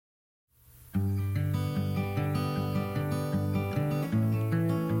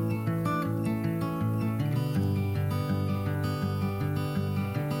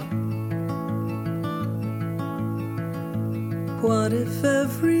What if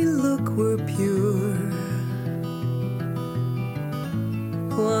every look were pure?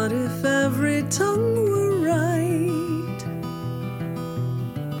 What if every tongue were right?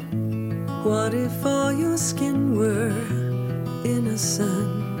 What if all your skin were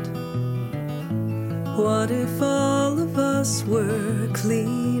innocent? What if all of us were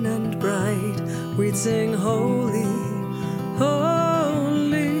clean and bright? We'd sing holy,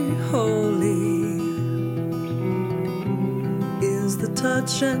 holy, holy. Is the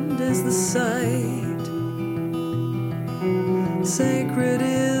touch and is the sight. Sacred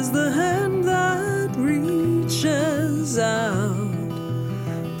is the hand that reaches out.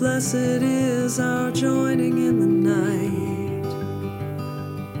 Blessed is our joining in the night.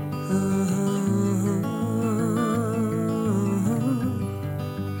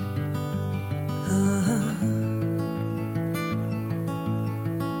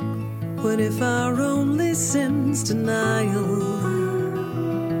 What if our only sin's denial?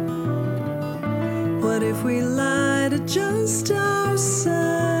 What if we lie to just ourselves?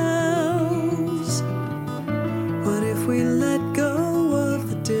 What if we let go of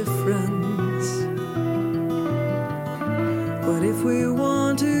the difference? What if we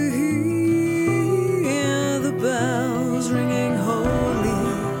want to hear the bells ringing holy,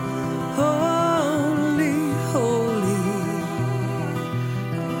 holy, holy?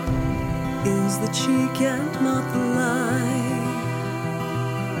 Is the cheek and not the lie?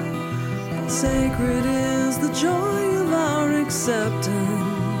 Sacred is the joy of our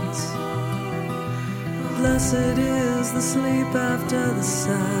acceptance. Blessed is the sleep after the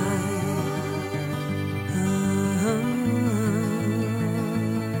sigh.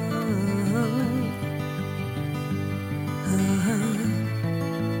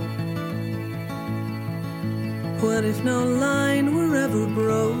 What if no line were ever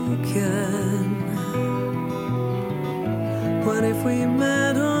broken? What if we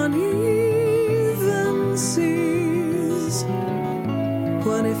met on even seas?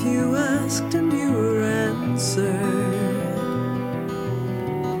 What if you asked and you were answered?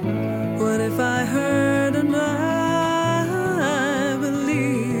 What if I heard and I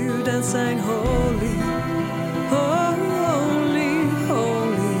believed and sang holy, holy,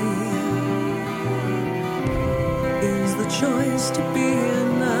 holy? Is the choice to be here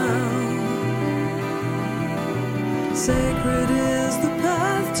now? Sacred is the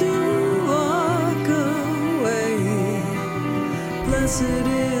path to walk away. Blessed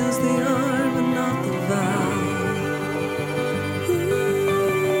is the arm and not the vow.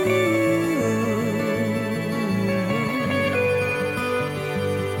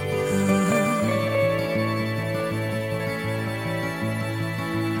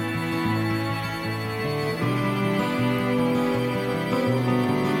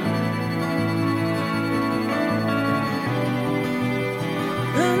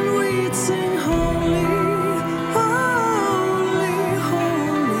 Sing holy, holy,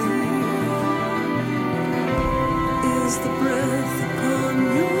 holy. Is the breath upon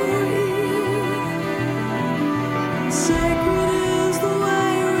your ear? Sacred is the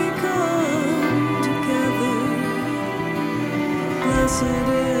way we come together. Blessed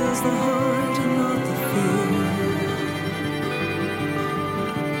is the heart and not the fear.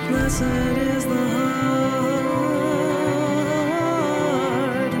 Blessed is